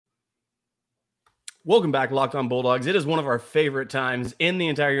Welcome back, Locked On Bulldogs. It is one of our favorite times in the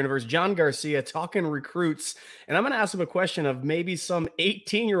entire universe. John Garcia talking recruits, and I'm going to ask him a question of maybe some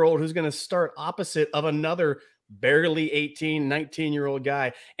 18-year-old who's going to start opposite of another barely 18, 19-year-old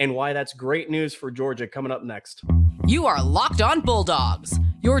guy, and why that's great news for Georgia coming up next. You are Locked On Bulldogs,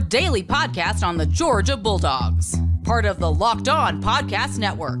 your daily podcast on the Georgia Bulldogs, part of the Locked On Podcast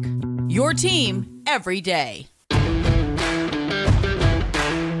Network, your team every day.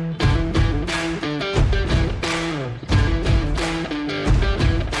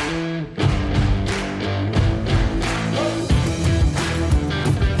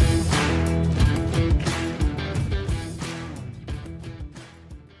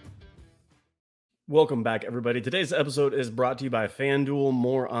 Welcome back, everybody. Today's episode is brought to you by FanDuel.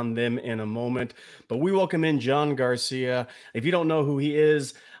 More on them in a moment. But we welcome in John Garcia. If you don't know who he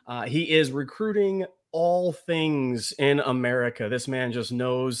is recruiting all things in America. This man just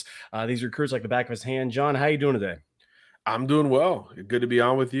knows these recruits like the back of his hand. John, how you doing today? I'm doing well. Good to be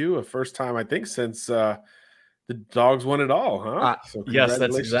on with you. A first time, I think, since the Dogs won it all, huh? So yes,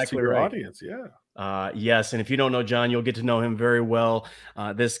 that's exactly to your right. Audience, yeah. Yes, and if you don't know John, you'll get to know him very well.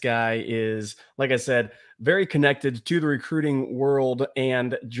 This guy is, like I said, very connected to the recruiting world,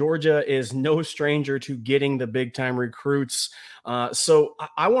 and Georgia is no stranger to getting the big-time recruits. So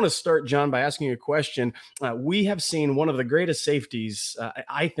I want to start, John, by asking you a question. We have seen one of the greatest safeties,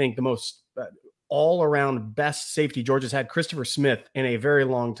 I think the most all-around best safety Georgia's had, Christopher Smith, in a very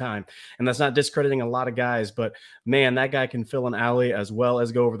long time. And that's not discrediting a lot of guys, but man, that guy can fill an alley as well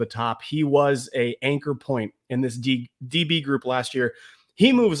as go over the top. He was a anchor point in this DB group last year.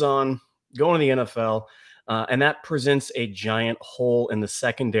 He moves on, going to the NFL, and that presents a giant hole in the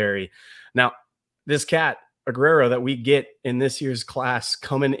secondary. Now, this cat, Aguero, that we get in this year's class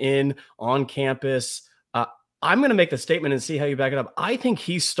coming in on campus, I'm going to make the statement and see how you back it up. I think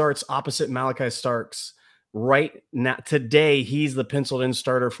he starts opposite Malachi Starks right now. Today, he's the penciled-in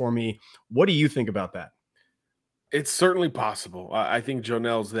starter for me. What do you think about that? It's certainly possible. I think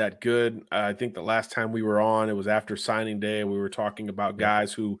Jonell's that good. I think the last time we were on, it was after signing day. We were talking about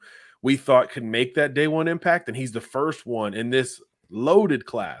guys who we thought could make that day one impact, and he's the first one in this loaded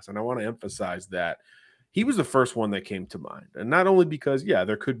class. And I want to emphasize that. He was the first one that came to mind. And not only because, yeah,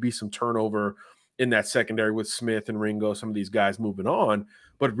 there could be some turnover in that secondary with Smith and Ringo, some of these guys moving on,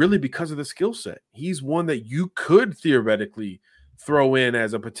 but really because of the skill set. He's one that you could theoretically throw in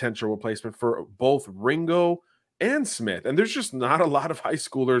as a potential replacement for both Ringo and Smith. And there's just not a lot of high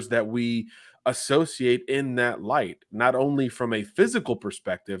schoolers that we associate in that light, not only from a physical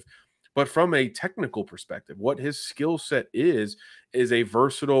perspective, but from a technical perspective. What his skill set is a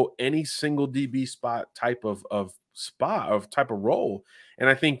versatile, any single DB spot type of role. And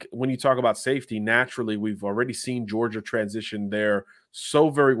I think when you talk about safety, naturally, we've already seen Georgia transition there so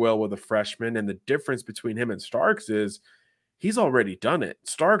very well with a freshman. And the difference between him and Starks is he's already done it.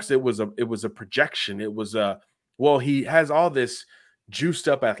 Starks, it was a projection. It was he has all this juiced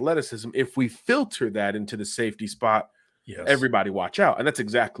up athleticism. If we filter that into the safety spot, yes, everybody watch out. And that's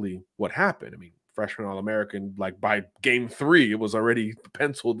exactly what happened. I mean, freshman All-American, like by game 3, it was already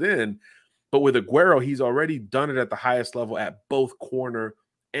penciled in. But with Aguero, he's already done it at the highest level at both corner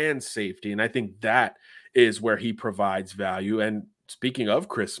and safety. And I think that is where he provides value. And speaking of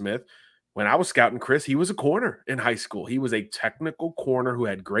Chris Smith, when I was scouting Chris, he was a corner in high school. He was a technical corner who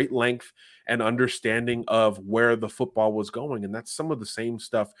had great length and understanding of where the football was going. And that's some of the same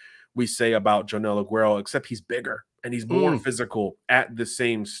stuff we say about Jonell Aguero, except he's bigger and he's more physical at the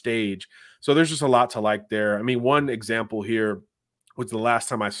same stage. So there's just a lot to like there. I mean, one example here was the last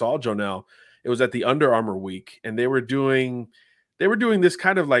time I saw Jonell. It was at the Under Armour week, and they were doing this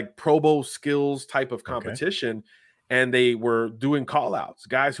kind of like Pro Bowl skills type of competition, and they were doing call outs,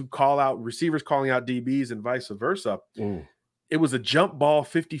 guys who call out receivers calling out DBs and vice versa. It was a jump ball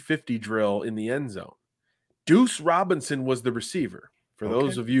 50-50 drill in the end zone. Deuce Robinson was the receiver. For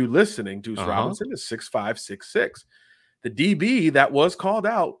those of you listening, Deuce Robinson is 6'5", 6'6". The DB that was called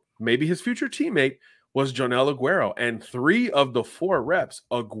out, maybe his future teammate, was Jonell Aguero. And 3 of the 4 reps,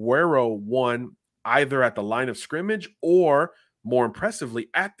 Aguero won either at the line of scrimmage or, more impressively,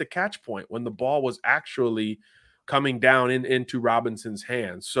 at the catch point when the ball was actually coming down into Robinson's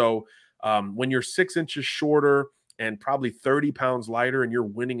hands. So when you're 6 inches shorter and probably 30 pounds lighter and you're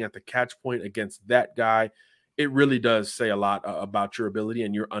winning at the catch point against that guy, it really does say a lot about your ability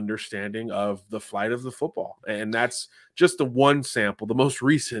and your understanding of the flight of the football. And that's just the one sample, the most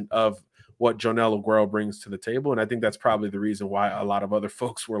recent of what Jonell Aguero brings to the table. And I think that's probably the reason why a lot of other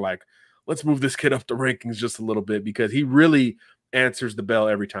folks were like, let's move this kid up the rankings just a little bit, because he really answers the bell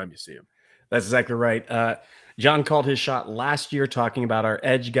every time you see him. That's exactly right. John called his shot last year, talking about our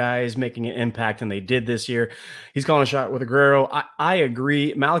edge guys making an impact, and they did this year. He's calling a shot with Aguero. I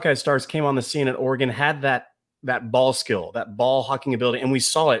agree. Malachi Starks came on the scene at Oregon, had that ball skill, that ball hawking ability, and we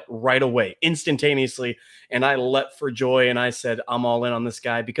saw it right away, instantaneously. And I leapt for joy, and I said, I'm all in on this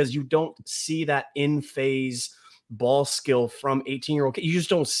guy, because you don't see that in-phase ball skill from 18-year-old. You just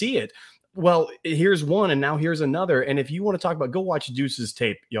don't see it. Well, here's one, and now here's another. And if you want to talk about, go watch Deuce's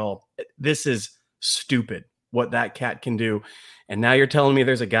tape, y'all. This is stupid what that cat can do. And now you're telling me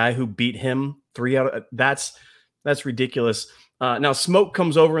there's a guy who beat him 3 out of that's ridiculous. Now Smoke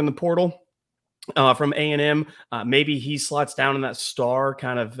comes over in the portal from A&M. Maybe he slots down in that star,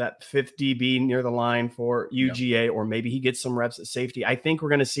 kind of that fifth DB near the line for UGA, or maybe he gets some reps at safety. I think we're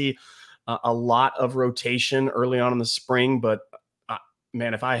going to see a lot of rotation early on in the spring, but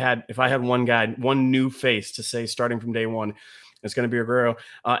man, if I had one guy, one new face to say starting from day one, it's going to be Aguero.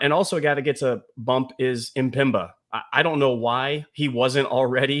 And also a guy that gets a bump is Mpemba. I don't know why he wasn't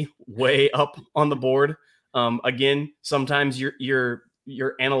already way up on the board. Again, sometimes your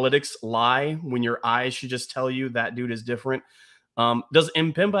analytics lie when your eyes should just tell you that dude is different. Does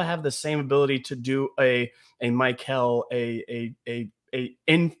Mpemba have the same ability to do a Michael,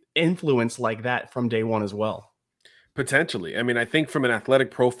 influence like that from day one as well? Potentially. I mean, I think from an athletic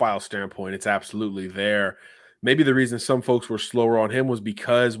profile standpoint, it's absolutely there. Maybe the reason some folks were slower on him was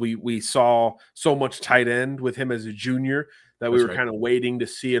because we saw so much tight end with him as a junior that we were kind of waiting to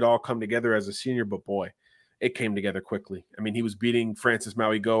see it all come together as a senior. But boy, it came together quickly. I mean, he was beating Francis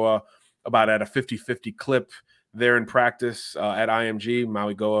Mauigoa about at a 50-50 clip there in practice at IMG.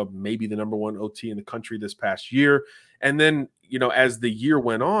 Mauigoa, maybe the #1 OT in the country this past year. And then, as the year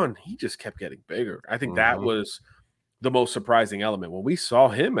went on, he just kept getting bigger. I think that was the most surprising element. When we saw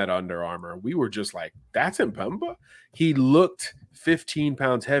him at Under Armour, we were just like, that's Mpemba? He looked 15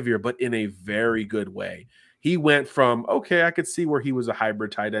 pounds heavier, but in a very good way. He went from, okay, I could see where he was a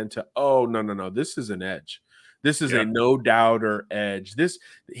hybrid tight end, to, oh, no, this is an edge. This is a no-doubter edge.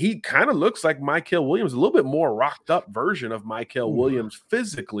 He kind of looks like Michael Williams, a little bit more rocked-up version of Michael Williams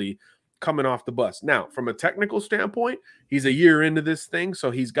physically coming off the bus. Now, from a technical standpoint, he's a year into this thing,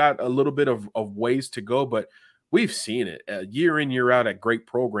 so he's got a little bit of ways to go, but we've seen it year in, year out at great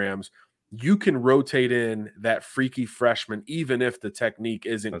programs. You can rotate in that freaky freshman, even if the technique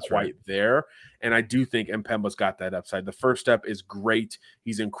isn't quite there. And I do think Mpemba's got that upside. The first step is great.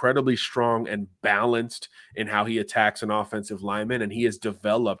 He's incredibly strong and balanced in how he attacks an offensive lineman. And he has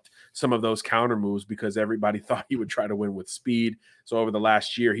developed some of those counter moves because everybody thought he would try to win with speed. So over the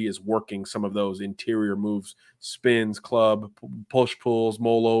last year, he is working some of those interior moves, spins, club, push pulls,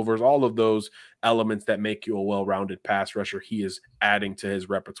 mole overs, all of those elements that make you a well-rounded pass rusher. He is adding to his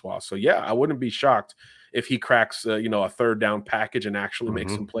repertoire. So yeah, I wouldn't be shocked if he cracks, a third down package and actually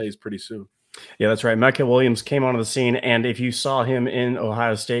makes some plays pretty soon. Yeah, that's right. Michael Williams came onto the scene, and if you saw him in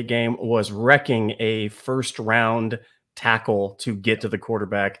Ohio State game, was wrecking a first-round tackle to get to the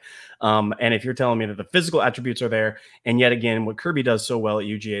quarterback. And if you're telling me that the physical attributes are there, and yet again, what Kirby does so well at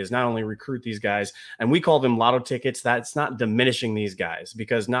UGA is not only recruit these guys, and we call them lotto tickets. That's not diminishing these guys,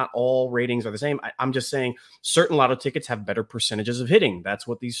 because not all ratings are the same. I'm just saying certain lotto tickets have better percentages of hitting. That's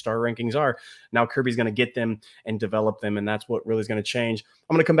what these star rankings are. Now Kirby's going to get them and develop them, and that's what really is going to change.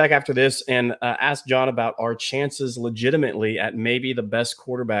 I'm going to come back after this and ask John about our chances legitimately at maybe the best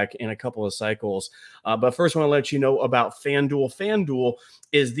quarterback in a couple of cycles. But first, I want to let you know about FanDuel. FanDuel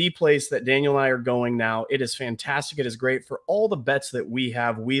is the place that Daniel and I are going now. It is fantastic. It is great for all the bets that we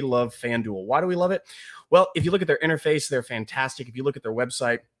have. We love FanDuel. Why do we love it? Well, if you look at their interface, they're fantastic. If you look at their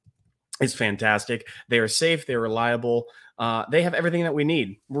website, it's fantastic. They are safe. They're reliable. They have everything that we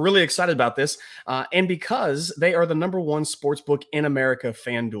need. We're really excited about this. And because they are the #1 sports book in America,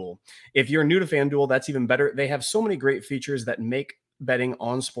 FanDuel. If you're new to FanDuel, that's even better. They have so many great features that make betting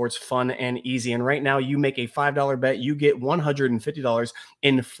on sports fun and easy. And right now, you make a $5 bet, you get $150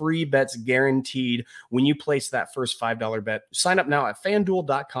 in free bets guaranteed when you place that first $5 bet. Sign up now at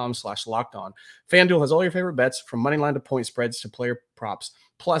FanDuel.com/lockedon. FanDuel has all your favorite bets, from money line to point spreads to player props.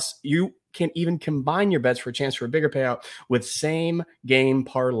 Plus, you can even combine your bets for a chance for a bigger payout with same game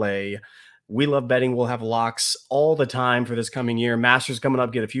parlay. We love betting. We'll have locks all the time for this coming year. Masters coming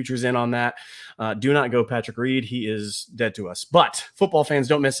up. Get a futures in on that. Do not go Patrick Reed. He is dead to us. But football fans,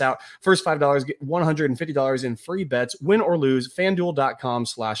 don't miss out. First $5, get $150 in free bets. Win or lose,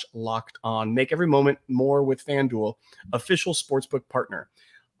 FanDuel.com/lockedon. Make every moment more with FanDuel, official sportsbook partner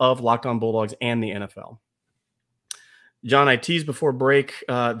of Locked On Bulldogs and the NFL. John, I teased before break,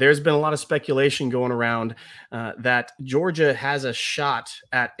 there's been a lot of speculation going around that Georgia has a shot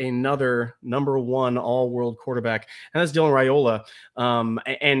at another #1 all-world quarterback, and that's Dylan Raiola.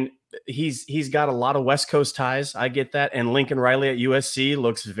 And he's got a lot of West Coast ties. I get that. And Lincoln Riley at USC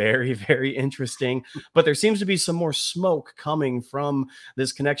looks very, very interesting. But there seems to be some more smoke coming from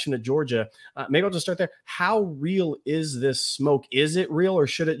this connection to Georgia. Maybe I'll just start there. How real is this smoke? Is it real, or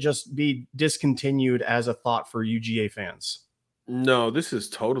should it just be discontinued as a thought for UGA fans? No, this is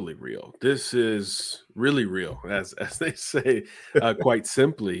totally real. This is really real, as they say, quite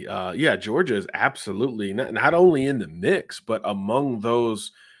simply. Yeah, Georgia is absolutely not only in the mix, but among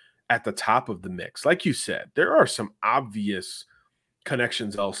those at the top of the mix. Like you said, there are some obvious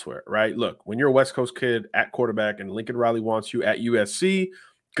connections elsewhere, right? Look, when you're a West Coast kid at quarterback and Lincoln Riley wants you at USC,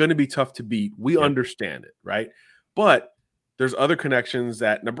 going to be tough to beat. We understand it, right? But there's other connections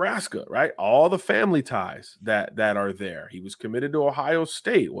at Nebraska, right? All the family ties that are there. He was committed to Ohio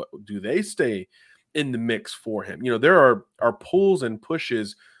State. What do they stay in the mix for him? You know, there are pulls and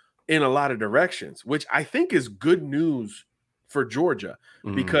pushes in a lot of directions, which I think is good news for Georgia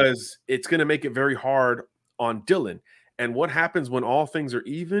because it's going to make it very hard on Dylan. And what happens when all things are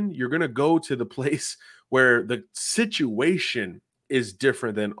even? You're going to go to the place where the situation is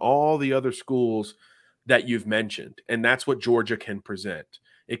different than all the other schools that you've mentioned. And that's what Georgia can present.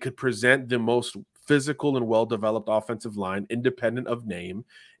 It could present the most physical and well-developed offensive line, independent of name.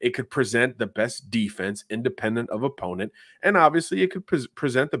 It could present the best defense, independent of opponent. And obviously it could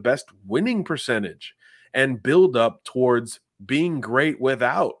present the best winning percentage and build up towards being great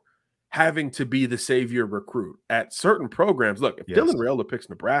without having to be the savior recruit at certain programs. Look, if Dylan Raiola picks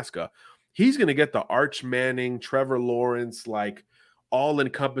Nebraska, he's going to get the Arch Manning, Trevor Lawrence, like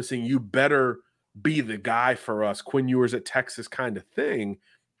all-encompassing, you better be the guy for us, Quinn Ewers at Texas kind of thing.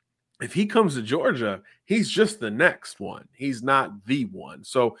 If he comes to Georgia, he's just the next one. He's not the one.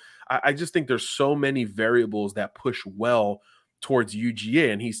 So I just think there's so many variables that push well towards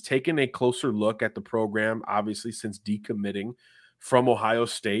UGA, and he's taken a closer look at the program, obviously, since decommitting from Ohio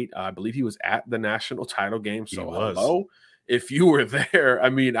State. I believe he was at the national title game. So hello, if you were there, I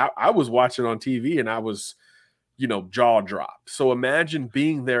mean, I was watching on TV and I was, you know, jaw dropped. So imagine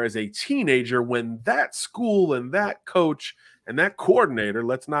being there as a teenager when that school and that coach and that coordinator,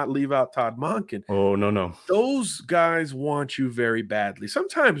 let's not leave out Todd Monken. Oh, no. Those guys want you very badly.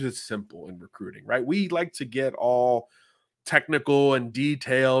 Sometimes it's simple in recruiting, right? We like to get all technical and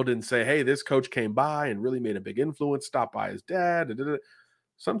detailed and say, hey, this coach came by and really made a big influence, stopped by his dad.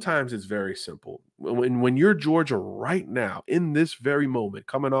 Sometimes it's very simple. When you're Georgia right now, in this very moment,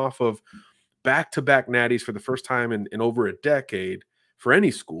 coming off of back-to-back natties for the first time in over a decade for any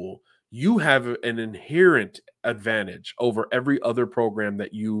school, you have an inherent advantage over every other program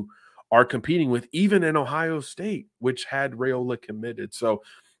that you are competing with, even in Ohio State, which had Raiola committed. So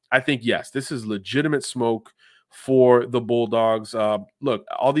I think, yes, this is legitimate smoke for the Bulldogs. Look,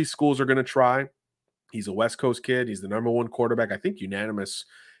 all these schools are going to try. He's a West Coast kid. He's the #1 quarterback, I think unanimous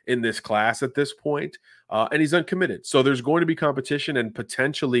in this class at this point, and he's uncommitted. So there's going to be competition and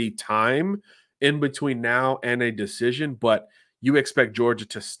potentially time in between now and a decision, but you expect Georgia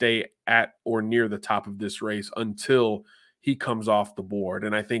to stay at or near the top of this race until he comes off the board.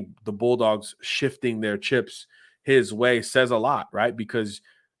 And I think the Bulldogs shifting their chips his way says a lot, right? Because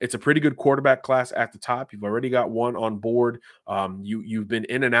it's a pretty good quarterback class at the top. You've already got one on board. You've been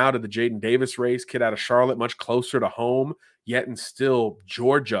in and out of the Jaden Davis race, kid out of Charlotte, much closer to home, yet and still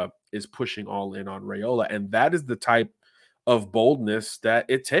Georgia is pushing all in on Raiola. And that is the type of boldness that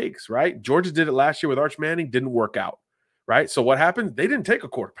it takes, right? Georgia did it last year with Arch Manning, didn't work out, right? So what happened? They didn't take a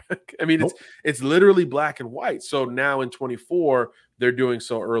quarterback. I mean, it's literally black and white. So now in 24, they're doing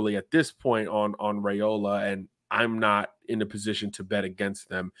so early at this point on Raiola, and I'm not in a position to bet against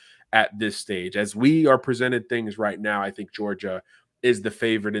them at this stage. As we are presented things right now, I think Georgia is the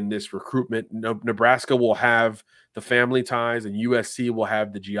favorite in this recruitment. Nebraska will have the family ties and USC will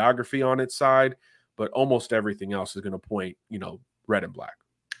have the geography on its side, but almost everything else is going to point, you know, red and black.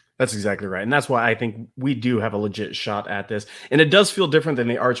 That's exactly right. And that's why I think we do have a legit shot at this. And it does feel different than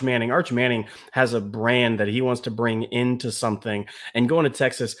the Arch Manning. Arch Manning has a brand that he wants to bring into something, and going to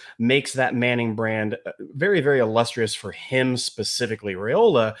Texas makes that Manning brand very, very illustrious for him specifically.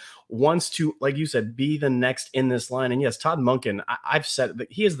 Raiola wants to, like you said, be the next in this line. And yes, Todd Monken, I've said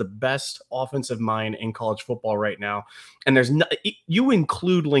that he is the best offensive mind in college football right now. And there's no, you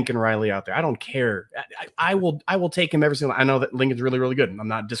include Lincoln Riley out there, I don't care. I will take him every single. I know that Lincoln's really, really good. I'm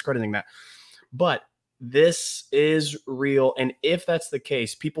not discrediting that, but this is real. And if that's the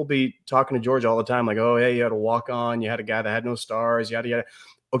case, people be talking to Georgia all the time, like, oh, hey, you had a walk on, you had a guy that had no stars, yada, yada.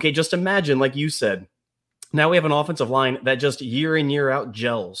 Okay, just imagine, like you said, now we have an offensive line that just year in, year out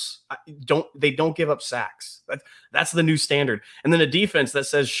gels. They don't give up sacks. That's the new standard. And then a defense that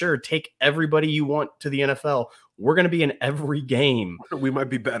says, sure, take everybody you want to the NFL. we're going to be in every game. We might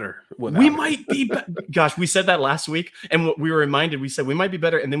be better. We might be, gosh, we said that last week, and we were reminded, we said we might be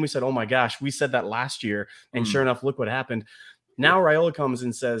better, and then we said, oh my gosh, we said that last year, and sure enough, look what happened. Now Raiola comes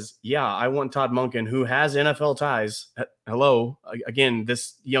and says, yeah, I want Todd Monken, who has NFL ties. Hello, again,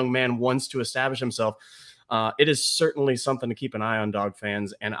 this young man wants to establish himself. It is certainly something to keep an eye on, Dog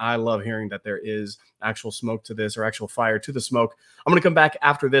fans, and I love hearing that there is actual smoke to this, or actual fire to the smoke. I'm going to come back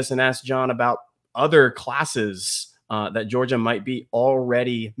after this and ask John about other classes that Georgia might be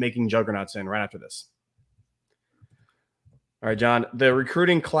already making juggernauts in right after this. All right, John, the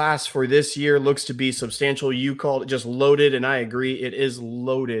recruiting class for this year looks to be substantial. You called it just loaded, and I agree. It is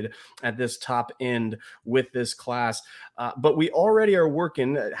loaded at this top end with this class. But we already are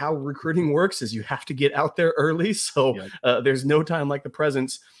working. How recruiting works is you have to get out there early. So there's no time like the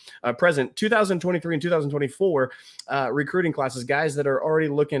present 2023 and 2024 recruiting classes, guys that are already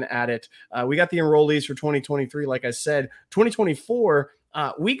looking at it. We got the enrollees for 2023. Like I said, 2024,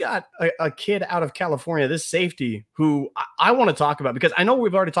 we got a kid out of California, this safety, who I want to talk about, because I know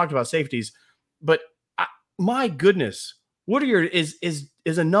we've already talked about safeties, but my goodness, Whittier is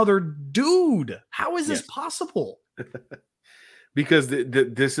another dude. How is this possible? Because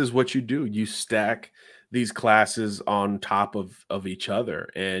this is what you do. You stack these classes on top of each other,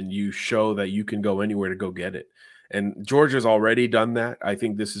 and you show that you can go anywhere to go get it. And Georgia's already done that. I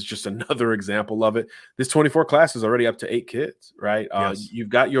think this is just another example of it. This 24 class is already up to 8 kids, right? Yes. You've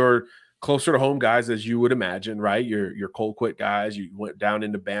got your closer to home guys, as you would imagine, right? Your Colquitt guys, you went down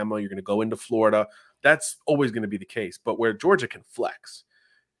into Bama, you're going to go into Florida. That's always going to be the case. But where Georgia can flex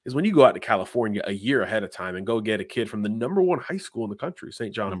is when you go out to California a year ahead of time and go get a kid from the #1 high school in the country,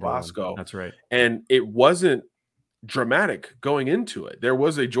 St. John Bosco. That's right. And it wasn't dramatic going into it. There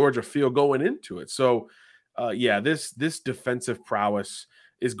was a Georgia feel going into it. So, this defensive prowess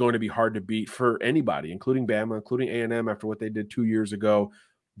is going to be hard to beat for anybody, including Bama, including A&M after what they did 2 years ago.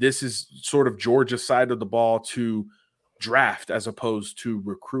 This is sort of Georgia's side of the ball to draft as opposed to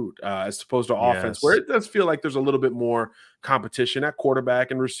recruit, as opposed to offense, where it does feel like there's a little bit more competition at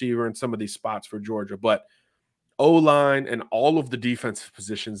quarterback and receiver in some of these spots for Georgia. But O-line and all of the defensive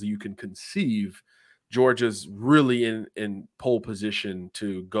positions that you can conceive, Georgia's really in pole position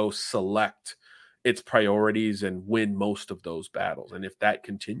to go select its priorities and win most of those battles. And if that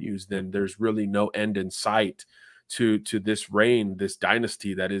continues, then there's really no end in sight to this reign, this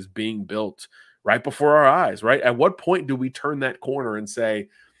dynasty that is being built right before our eyes, right? At what point do we turn that corner and say,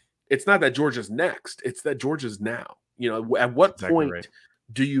 it's not that Georgia's next, it's that Georgia's now? You know, at what point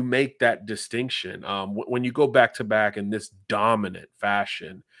do you make that distinction? When you go back to back in this dominant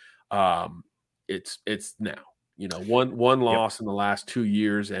fashion, it's now. You know, one loss in the last 2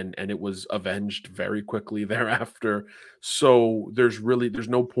 years, and it was avenged very quickly thereafter. So there's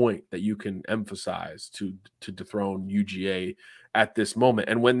no point that you can emphasize to dethrone UGA at this moment.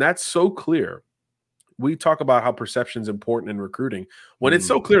 And when that's so clear, we talk about how perception is important in recruiting. When it's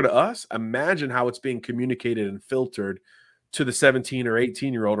so clear to us, imagine how it's being communicated and filtered to the 17 or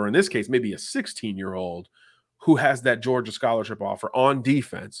 18-year-old, or in this case, maybe a 16-year-old who has that Georgia scholarship offer on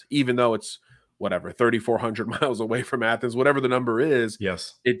defense, even though it's 3,400 miles away from Athens, whatever the number is.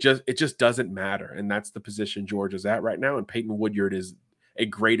 Yes. It just doesn't matter. And that's the position Georgia's at right now. And Peyton Woodyard is a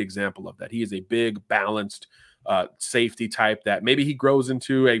great example of that. He is a big, balanced safety type that maybe he grows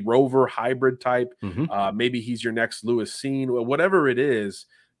into a rover hybrid type. Maybe he's your next Lewis Cine. Whatever it is,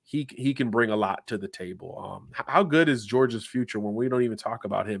 he can bring a lot to the table. How good is Georgia's future when we don't even talk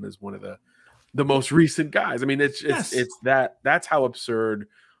about him as one of the most recent guys? I mean, it's that's how absurd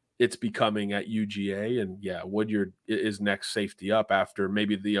it's becoming at UGA. And Woodyard is next safety up after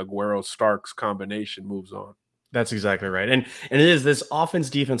maybe the Aguero-Starks combination moves on. That's exactly right. And it is this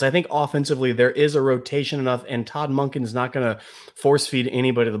offense defense. I think offensively there is a rotation enough, and Todd Monken's not going to force feed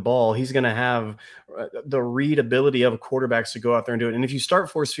anybody the ball. He's going to have the readability of quarterbacks to go out there and do it. And if you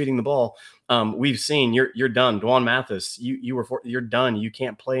start force feeding the ball, we've seen you're done. Dwan Mathis, you're done. You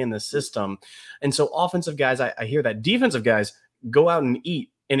can't play in the system. And so offensive guys, I hear that. Defensive guys, go out and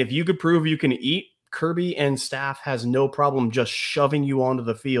eat. And if you could prove you can eat, Kirby and staff has no problem just shoving you onto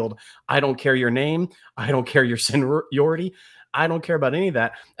the field. I don't care your name. I don't care your seniority. I don't care about any of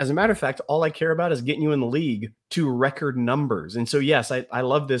that. As a matter of fact, all I care about is getting you in the league to record numbers. And so, yes, I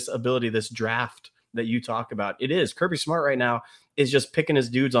love this ability, this draft that you talk about. It is. Kirby Smart right now is just picking his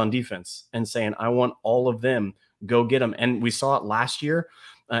dudes on defense and saying, I want all of them. Go get them. And we saw it last year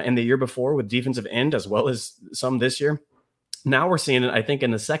and the year before with defensive end, as well as some this year. Now we're seeing it, I think,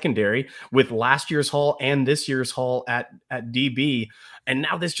 in the secondary with last year's haul and this year's haul at DB. And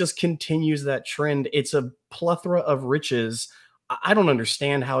now this just continues that trend. It's a plethora of riches. I don't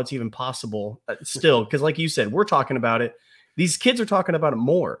understand how it's even possible still, because like you said, we're talking about it. These kids are talking about it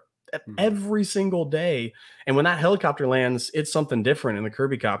more every single day. And when that helicopter lands, it's something different in the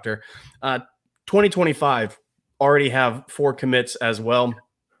Kirby copter. 2025 already have 4 commits as well.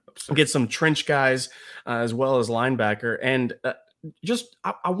 Get some trench guys as well as linebacker. And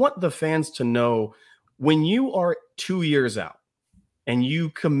I want the fans to know, when you are 2 years out and you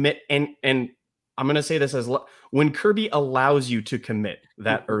commit, and I'm going to say this as when Kirby allows you to commit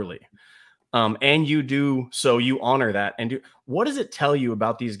that early, and you do, so you honor that. And what does it tell you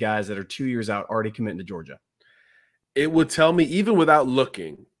about these guys that are 2 years out already committing to Georgia? It would tell me, even without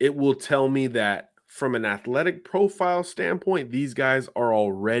looking, it will tell me that from an athletic profile standpoint, these guys are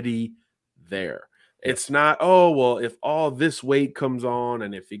already there. Yep. It's not, oh, well, if all this weight comes on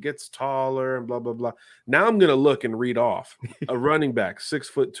and if he gets taller and blah, blah, blah. Now I'm going to look and read off a running back, 6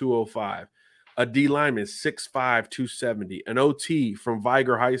 foot 205, a D lineman, 6'5", 270, an OT from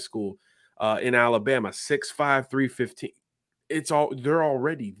Viger High School in Alabama, 6'5", 315. They're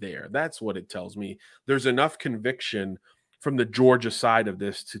already there. That's what it tells me. There's enough conviction from the Georgia side of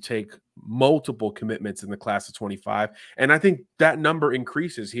this to take multiple commitments in the class of 25. And I think that number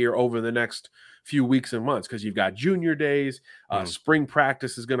increases here over the next few weeks and months, because you've got junior days, spring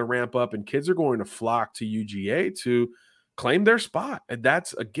practice is going to ramp up, and kids are going to flock to UGA to claim their spot. And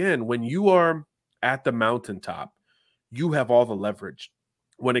that's, again, when you are at the mountaintop, you have all the leverage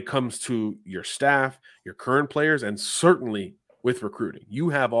when it comes to your staff, your current players, and certainly with recruiting. You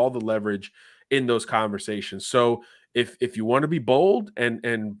have all the leverage in those conversations. So if you want to be bold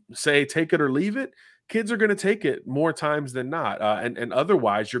and say take it or leave it, kids are going to take it more times than not. And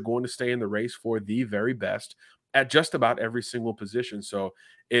otherwise, you're going to stay in the race for the very best at just about every single position. So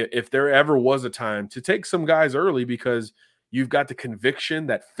if there ever was a time to take some guys early because you've got the conviction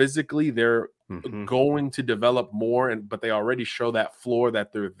that physically they're going to develop more, but they already show that floor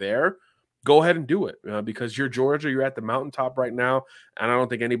that they're there, go ahead and do it, because you're Georgia, you're at the mountaintop right now, and I don't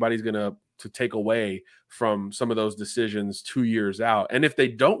think anybody's going to take away from some of those decisions 2 years out. And if they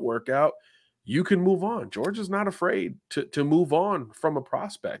don't work out, you can move on. Georgia's not afraid to move on from a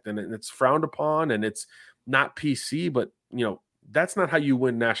prospect, and it's frowned upon, and it's not PC, but that's not how you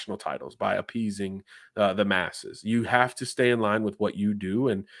win national titles, by appeasing the masses. You have to stay in line with what you do.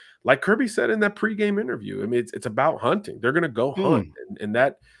 And like Kirby said in that pregame interview, I mean, it's about hunting. They're going to go hunt, and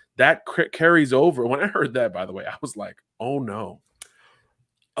that carries over. When I heard that, by the way, I was like, oh no.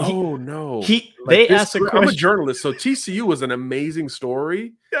 Oh no! They asked a question. I'm a journalist, so TCU was an amazing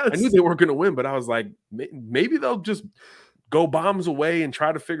story. Yes. I knew they weren't going to win, but I was like, maybe they'll just go bombs away and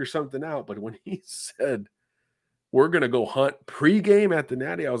try to figure something out. But when he said we're going to go hunt pregame at the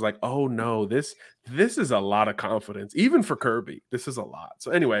Natty, I was like, oh no, this is a lot of confidence, even for Kirby. This is a lot.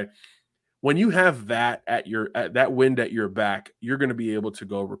 So anyway, when you have that at that wind at your back, you're going to be able to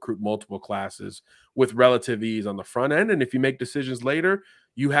go recruit multiple classes with relative ease on the front end. And if you make decisions later,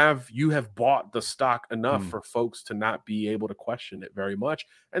 you have bought the stock enough for folks to not be able to question it very much.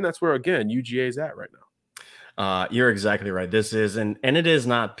 And that's where, again, UGA is at right now. You're exactly right. This is, and it is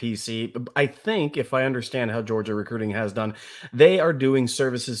not PC. I think, if I understand how Georgia recruiting has done, they are doing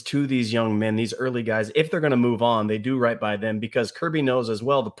services to these young men, these early guys. If they're going to move on, they do right by them, because Kirby knows as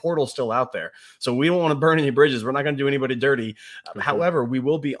well the portal's still out there. So we don't want to burn any bridges. We're not going to do anybody dirty. However, we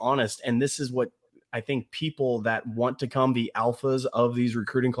will be honest, and this is what I think people that want to come, the alphas of these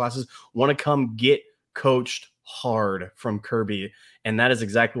recruiting classes, want to come get coached hard from Kirby. And that is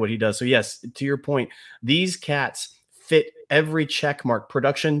exactly what he does. So yes, to your point, these cats fit every check mark.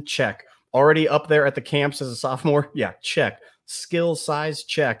 Production, check. Already up there at the camps as a sophomore, yeah, check. Skill, size,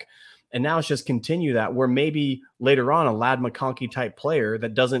 check. And now it's just continue that, where maybe later on a Ladd McConkey type player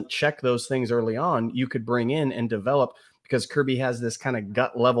that doesn't check those things early on, you could bring in and develop, because Kirby has this kind of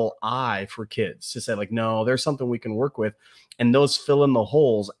gut level eye for kids to say, like, no, there's something we can work with. And those fill in the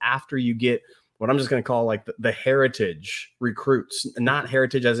holes after you get what I'm just going to call like the heritage recruits, not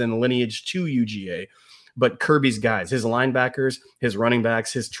heritage as in lineage to UGA, but Kirby's guys, his linebackers, his running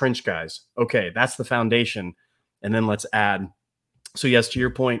backs, his trench guys. Okay, that's the foundation. And then let's add. So yes, to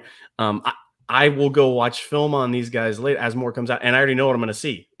your point, I will go watch film on these guys later as more comes out, and I already know what I'm going to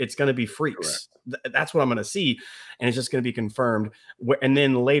see. It's going to be freaks. That's what I'm going to see, and it's just going to be confirmed. And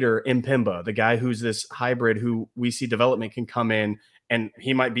then later, Mpemba, the guy who's this hybrid who we see development can come in, and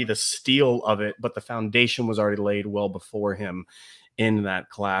he might be the steal of it, but the foundation was already laid well before him in that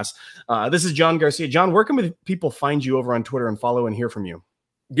class. This is John Garcia. John, where can people find you over on Twitter and follow and hear from you?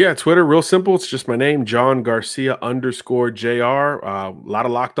 Yeah, Twitter, real simple. It's just my name, John Garcia _JR. A lot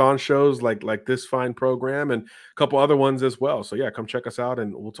of Locked On shows like this fine program, and a couple other ones as well. So yeah, come check us out,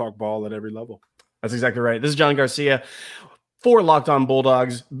 and we'll talk ball at every level. That's exactly right. This is John Garcia. for Locked On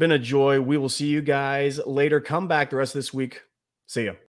Bulldogs. Been a joy. We will see you guys later. Come back the rest of this week. See you.